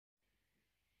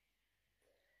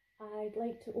I'd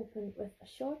like to open with a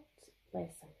short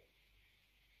blessing.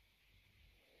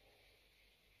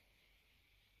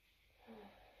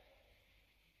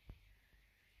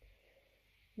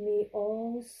 May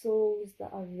all souls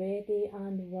that are ready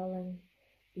and willing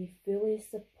be fully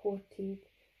supported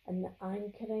in the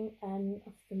anchoring in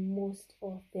of the most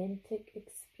authentic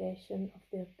expression of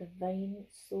their divine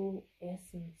soul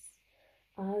essence,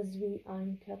 as we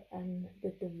anchor in the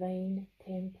divine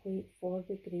template for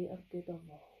the greater good of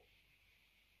all.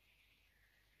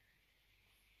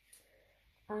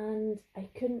 And I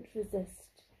couldn't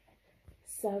resist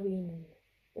Samhain,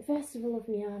 the festival of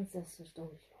my ancestors, don't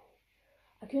you know?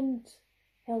 I couldn't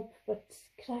help but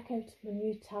crack out my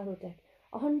new tarot deck.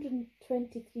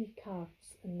 123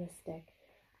 cards in this deck,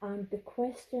 and the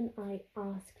question I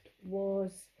asked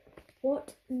was,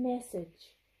 what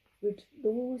message would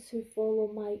those who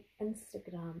follow my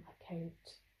Instagram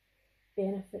account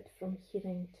benefit from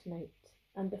hearing tonight?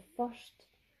 And the first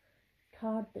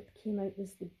card that came out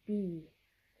was the Bee,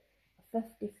 a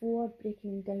 54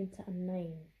 breaking down to a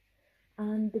 9.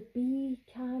 And the bee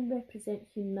can represent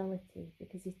humility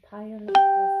because he tirelessly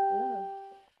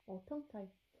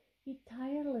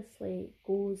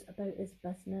goes about his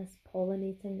business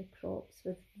pollinating the crops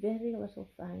with very little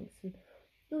thanks, and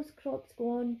those crops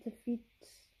go on to feed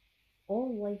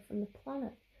all life on the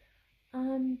planet,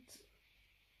 and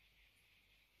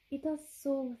he does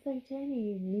so without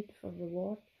any need for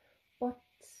reward. But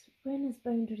when his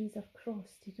boundaries are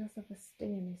crossed, he does have a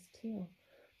sting in his tail.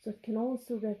 So it can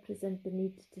also represent the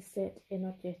need to set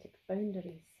energetic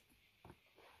boundaries.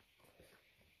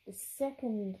 The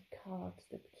second card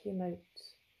that came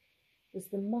out was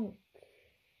the Monk,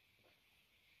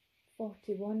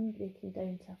 41 breaking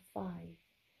down to a 5.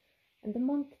 And the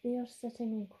monk there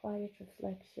sitting in quiet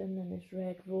reflection in his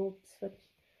red robes, which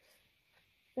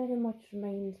very much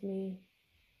reminds me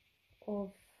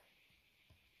of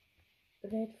the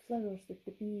red flowers that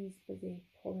the bees busy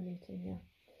pollinating there.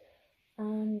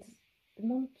 And the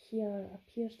monk here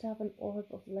appears to have an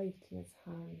orb of light in his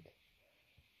hand.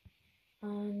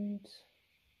 And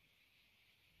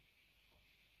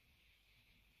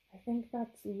I think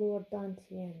that's Lord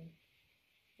Dantian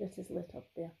that is lit up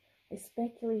there. I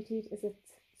speculated, is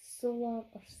it solar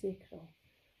or sacral?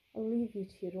 I'll leave you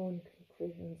to your own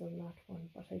conclusions on that one,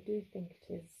 but I do think it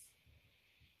is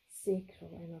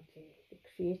sacral energy, the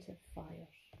creative fire.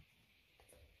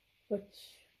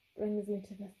 Which brings me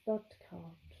to the third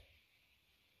card,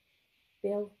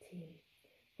 Beltane,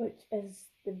 which is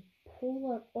the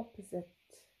polar opposite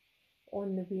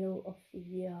on the wheel of the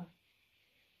year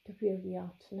to where we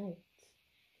are tonight.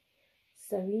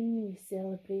 Samhain, we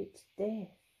celebrate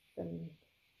death and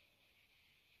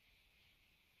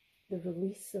the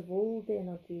release of old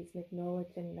energies and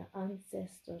acknowledging the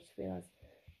ancestors, whereas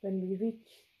when we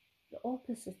reach the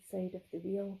opposite side of the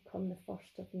wheel, come the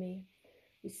 1st of May,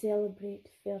 we celebrate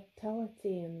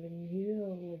fertility and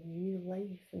renewal and new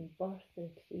life and birth and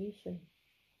creation.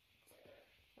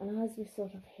 And as we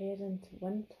sort of head into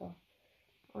winter,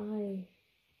 I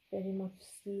very much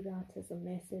see that as a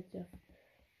message of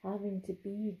having to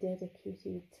be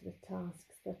dedicated to the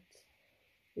tasks that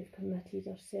we've committed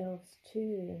ourselves to,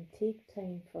 and take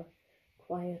time for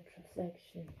quiet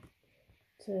reflection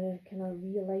to kind of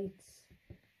relight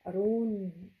our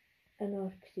own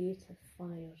inner creative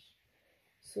fires,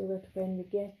 so that when we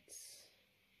get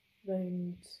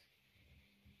round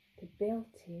to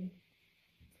Beltane,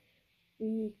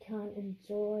 we can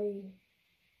enjoy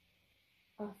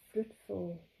a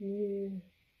fruitful new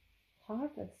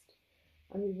harvest.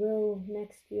 And we will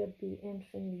next year be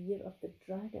entering the year of the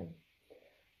dragon.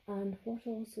 And what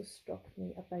also struck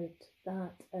me about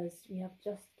that is we have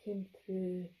just came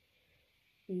through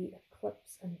the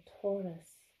eclipse in Taurus,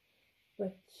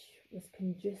 which was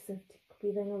conducive to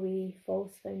clearing away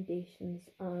false foundations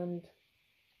and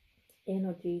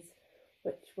energies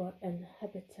which were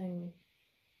inhibiting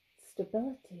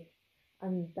stability.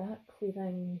 And that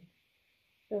clearing,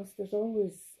 whilst there's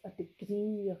always a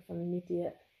degree of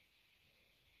immediate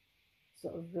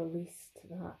sort of release to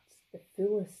that, the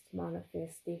fullest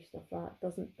manifestation of that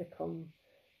doesn't become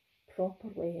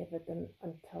properly evident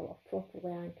until, or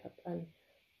properly anchored in,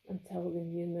 until the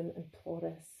new moon in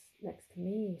Taurus next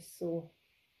May. So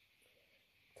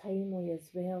timely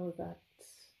as well that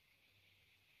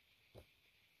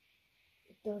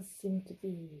it does seem to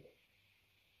be,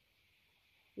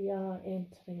 we are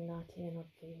entering that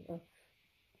energy of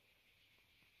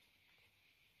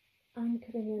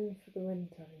anchoring in for the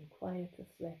winter in quiet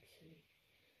reflection,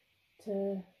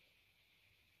 to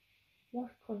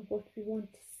work on what we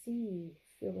want to see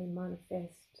fully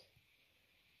manifest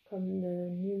come the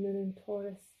new moon in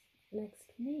Taurus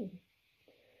next May.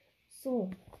 So,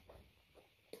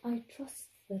 I trust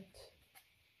that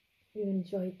you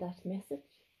enjoyed that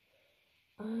message,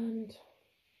 and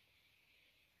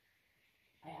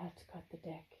I had to cut the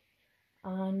deck,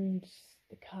 and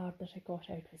the card that I got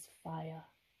out was fire.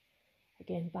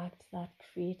 Again, back to that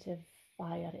creative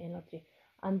fire energy.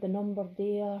 And the number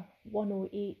there,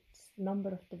 108, number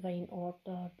of divine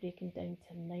order, breaking down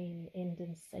to 9,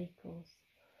 ending cycles,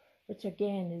 which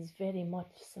again is very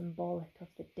much symbolic of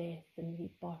the death and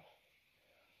rebirth.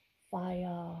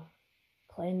 Fire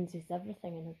cleanses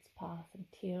everything in its path and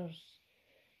tears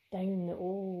down the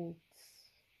old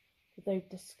without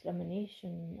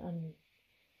discrimination, and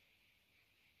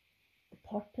the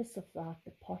purpose of that,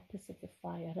 the purpose of the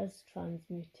fire is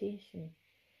transmutation,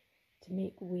 to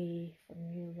make way for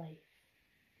new life.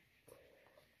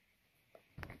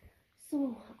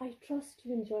 So I trust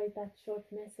you enjoyed that short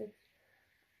message.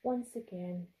 Once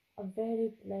again, a very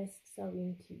blessed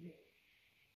Samhain to you.